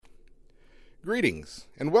Greetings,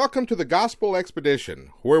 and welcome to the Gospel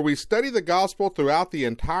Expedition, where we study the Gospel throughout the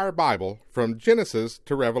entire Bible, from Genesis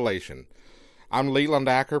to Revelation. I'm Leland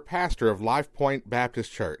Acker, pastor of Life Point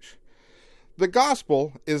Baptist Church. The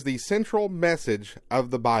Gospel is the central message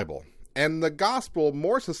of the Bible, and the Gospel,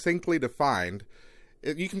 more succinctly defined,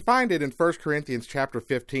 you can find it in 1 Corinthians chapter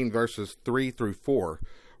 15, verses 3 through 4,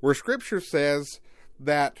 where Scripture says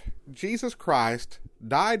that Jesus Christ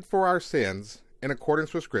died for our sins in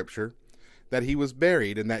accordance with Scripture, that he was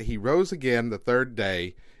buried, and that he rose again the third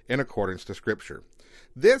day in accordance to Scripture.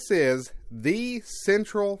 This is the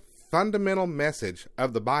central, fundamental message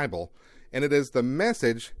of the Bible, and it is the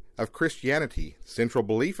message of Christianity, central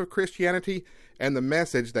belief of Christianity, and the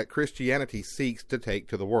message that Christianity seeks to take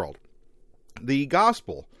to the world. The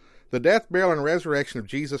gospel, the death, burial, and resurrection of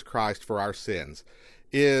Jesus Christ for our sins,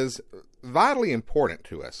 is vitally important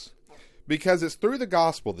to us. Because it's through the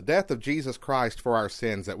gospel, the death of Jesus Christ for our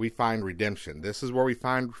sins, that we find redemption. This is where we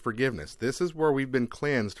find forgiveness. This is where we've been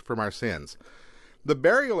cleansed from our sins. The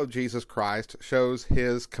burial of Jesus Christ shows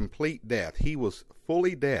his complete death. He was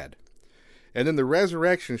fully dead. And then the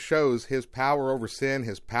resurrection shows his power over sin,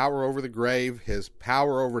 his power over the grave, his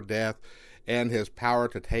power over death, and his power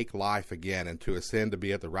to take life again and to ascend to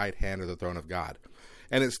be at the right hand of the throne of God.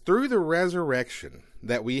 And it's through the resurrection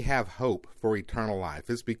that we have hope for eternal life.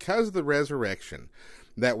 It's because of the resurrection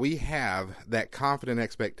that we have that confident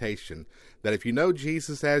expectation that if you know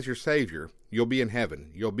Jesus as your Savior, you'll be in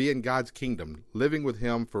heaven. You'll be in God's kingdom, living with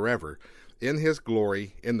him forever, in his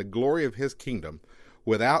glory, in the glory of his kingdom,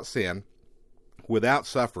 without sin, without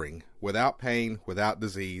suffering, without pain, without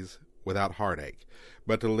disease, without heartache,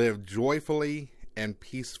 but to live joyfully and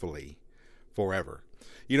peacefully forever.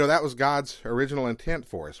 You know, that was God's original intent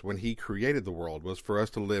for us when he created the world, was for us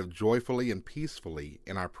to live joyfully and peacefully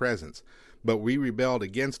in our presence. But we rebelled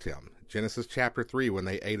against him. Genesis chapter 3, when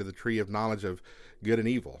they ate of the tree of knowledge of good and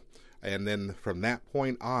evil. And then from that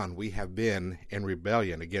point on, we have been in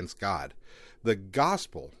rebellion against God. The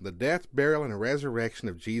gospel, the death, burial, and resurrection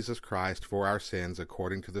of Jesus Christ for our sins,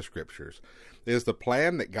 according to the Scriptures, is the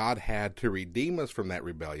plan that God had to redeem us from that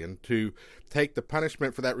rebellion, to take the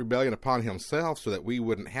punishment for that rebellion upon himself so that we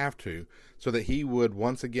wouldn't have to, so that he would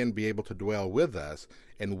once again be able to dwell with us,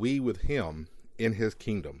 and we with him in his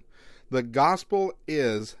kingdom. The gospel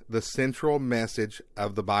is the central message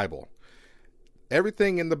of the Bible.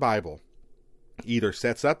 Everything in the Bible either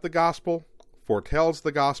sets up the gospel, foretells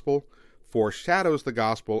the gospel, foreshadows the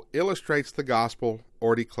gospel, illustrates the gospel,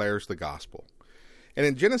 or declares the gospel. And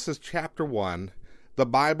in Genesis chapter 1, the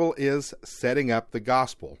Bible is setting up the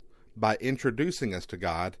gospel by introducing us to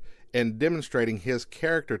God and demonstrating his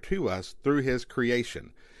character to us through his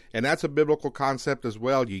creation. And that's a biblical concept as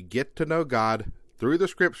well. You get to know God through the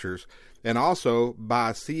Scriptures and also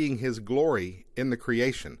by seeing his glory in the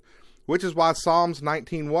creation, which is why Psalms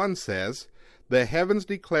 19:1 says, "The heavens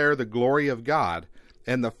declare the glory of God,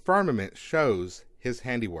 and the firmament shows his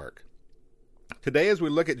handiwork." Today, as we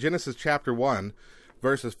look at Genesis chapter 1,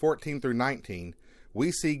 verses 14 through 19,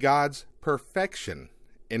 we see God's perfection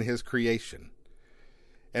in his creation.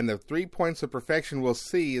 And the 3 points of perfection we'll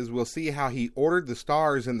see how he ordered the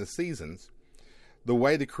stars and the seasons, the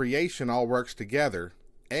way the creation all works together,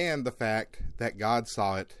 and the fact that God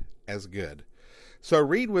saw it as good. So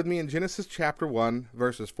read with me in Genesis chapter 1,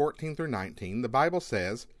 verses 14 through 19. The Bible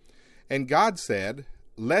says, "And God said,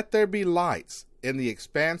 Let there be lights in the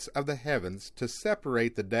expanse of the heavens to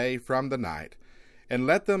separate the day from the night, and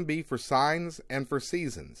let them be for signs and for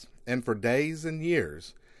seasons, and for days and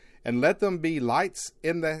years, and let them be lights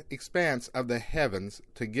in the expanse of the heavens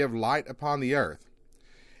to give light upon the earth.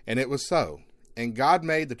 And it was so. And God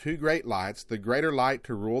made the two great lights, the greater light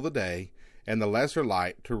to rule the day, and the lesser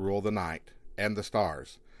light to rule the night, and the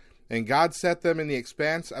stars. And God set them in the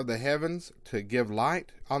expanse of the heavens to give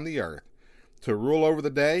light on the earth, to rule over the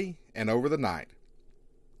day and over the night,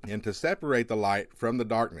 and to separate the light from the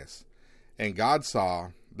darkness. And God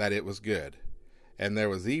saw that it was good. And there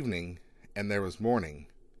was evening, and there was morning,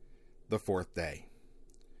 the fourth day."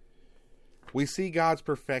 We see God's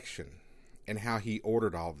perfection and how he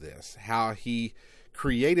ordered all this, how he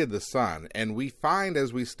created the sun. And we find,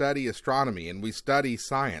 as we study astronomy and we study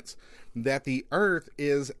science, that the earth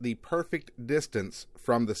is the perfect distance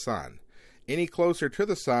from the sun. Any closer to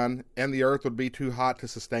the sun, and the earth would be too hot to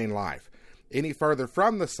sustain life. Any further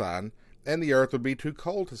from the sun, and the earth would be too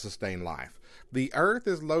cold to sustain life. The earth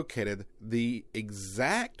is located the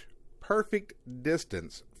exact perfect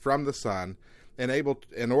distance from the sun,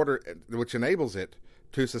 which enables it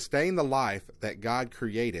to sustain the life that God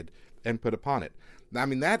created and put upon it. I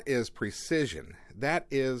mean, that is precision. That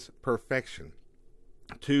is perfection.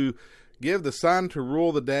 To give the sun to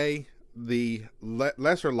rule the day, the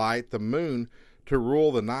lesser light, the moon, to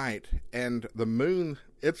rule the night, and the moon,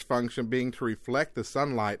 its function being to reflect the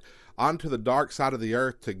sunlight onto the dark side of the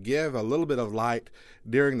earth to give a little bit of light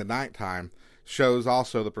during the nighttime, shows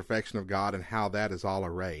also the perfection of God and how that is all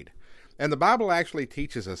arrayed. And the Bible actually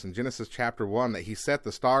teaches us in Genesis chapter 1 that he set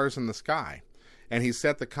the stars in the sky, and he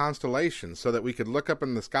set the constellations so that we could look up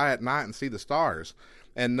in the sky at night and see the stars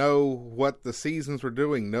and know what the seasons were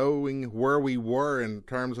doing, knowing where we were in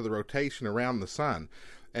terms of the rotation around the sun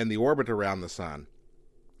and the orbit around the sun,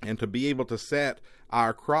 and to be able to set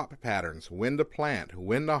our crop patterns, when to plant,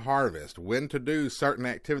 when to harvest, when to do certain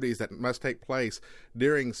activities that must take place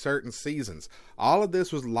during certain seasons. All of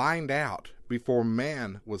this was lined out before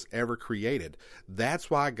man was ever created. That's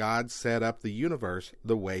why God set up the universe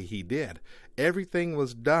the way he did. Everything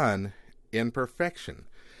was done in perfection.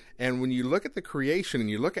 And when you look at the creation and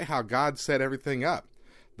you look at how God set everything up,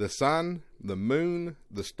 the sun, the moon,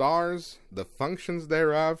 the stars, the functions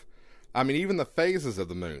thereof, even the phases of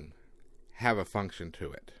the moon have a function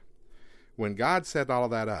to it. When God set all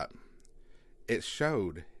of that up, it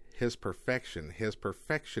showed his perfection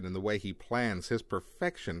in the way he plans, his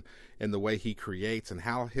perfection in the way he creates, and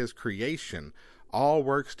how his creation all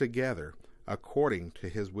works together according to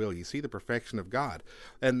his will. You see the perfection of God.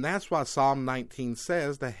 And that's why Psalm 19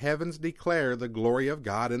 says, the heavens declare the glory of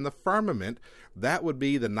God, and the firmament, that would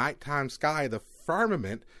be the nighttime sky, the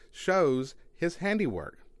firmament shows his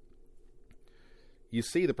handiwork. You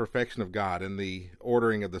see the perfection of God in the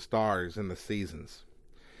ordering of the stars and the seasons.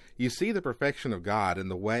 You see the perfection of God in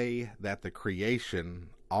the way that the creation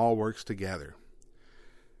all works together.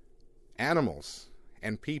 Animals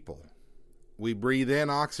and people, we breathe in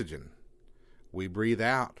oxygen. We breathe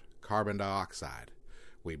out carbon dioxide.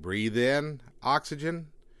 We breathe in oxygen.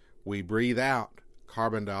 We breathe out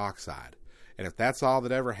carbon dioxide. And if that's all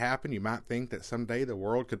that ever happened, you might think that someday the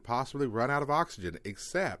world could possibly run out of oxygen,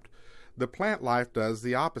 except the plant life does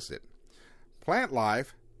the opposite. Plant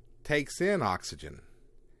life takes in oxygen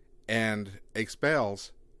and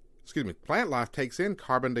plant life takes in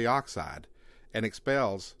carbon dioxide and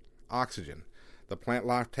expels oxygen. The plant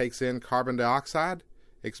life takes in carbon dioxide,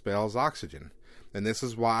 expels oxygen. And this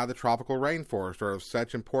is why the tropical rainforests are of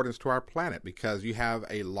such importance to our planet, because you have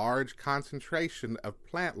a large concentration of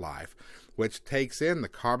plant life which takes in the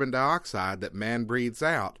carbon dioxide that man breathes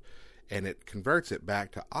out, and it converts it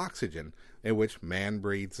back to oxygen, in which man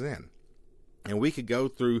breathes in. And we could go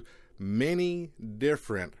through many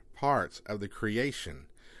different parts of the creation.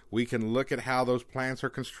 We can look at how those plants are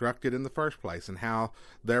constructed in the first place and how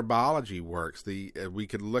their biology works. We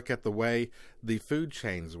could look at the way the food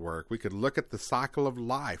chains work. We could look at the cycle of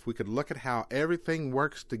life. We could look at how everything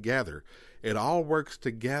works together. It all works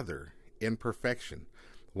together in perfection.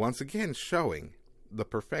 Once again, showing the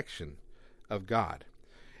perfection of God.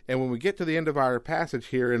 And when we get to the end of our passage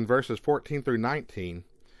here in verses 14 through 19,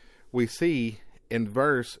 we see in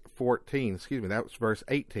verse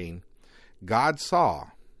 18, God saw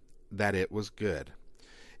that it was good.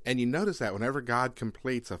 And you notice that whenever God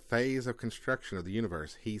completes a phase of construction of the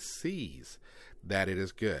universe, he sees that it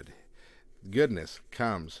is good. Goodness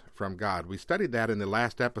comes from God. We studied that in the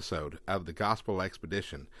last episode of the Gospel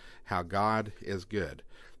Expedition, how God is good.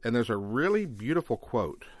 And there's a really beautiful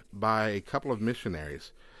quote by a couple of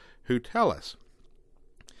missionaries who tell us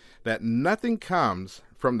that nothing comes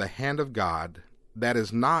from the hand of God that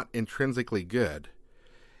is not intrinsically good.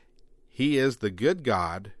 He is the good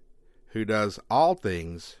God who does all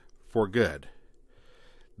things for good.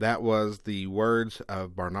 That was the words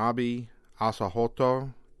of Barnaby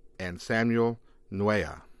Asahoto and Samuel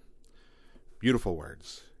Nuea. Beautiful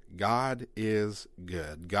words. God is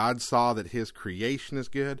good. God saw that his creation is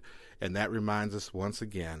good, and that reminds us once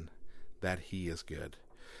again that he is good.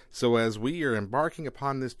 So as we are embarking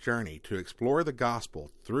upon this journey to explore the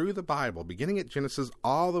gospel through the Bible, beginning at Genesis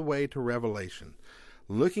all the way to Revelation,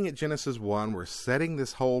 looking at Genesis 1, we're setting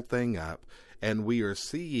this whole thing up, and we are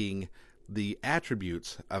seeing the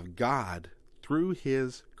attributes of God through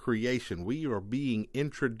his creation. We are being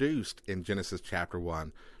introduced in Genesis chapter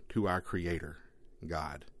 1 to our Creator,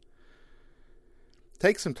 God.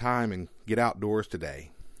 Take some time and get outdoors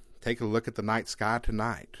today. Take a look at the night sky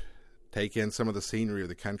tonight. Take in some of the scenery of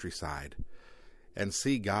the countryside and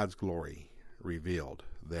see God's glory revealed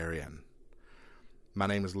therein. My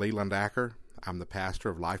name is Leland Acker. I'm the pastor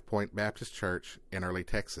of Life Point Baptist Church in Early,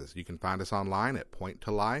 Texas. You can find us online at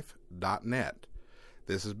pointtolife.net.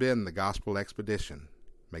 This has been the Gospel Expedition.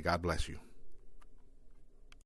 May God bless you.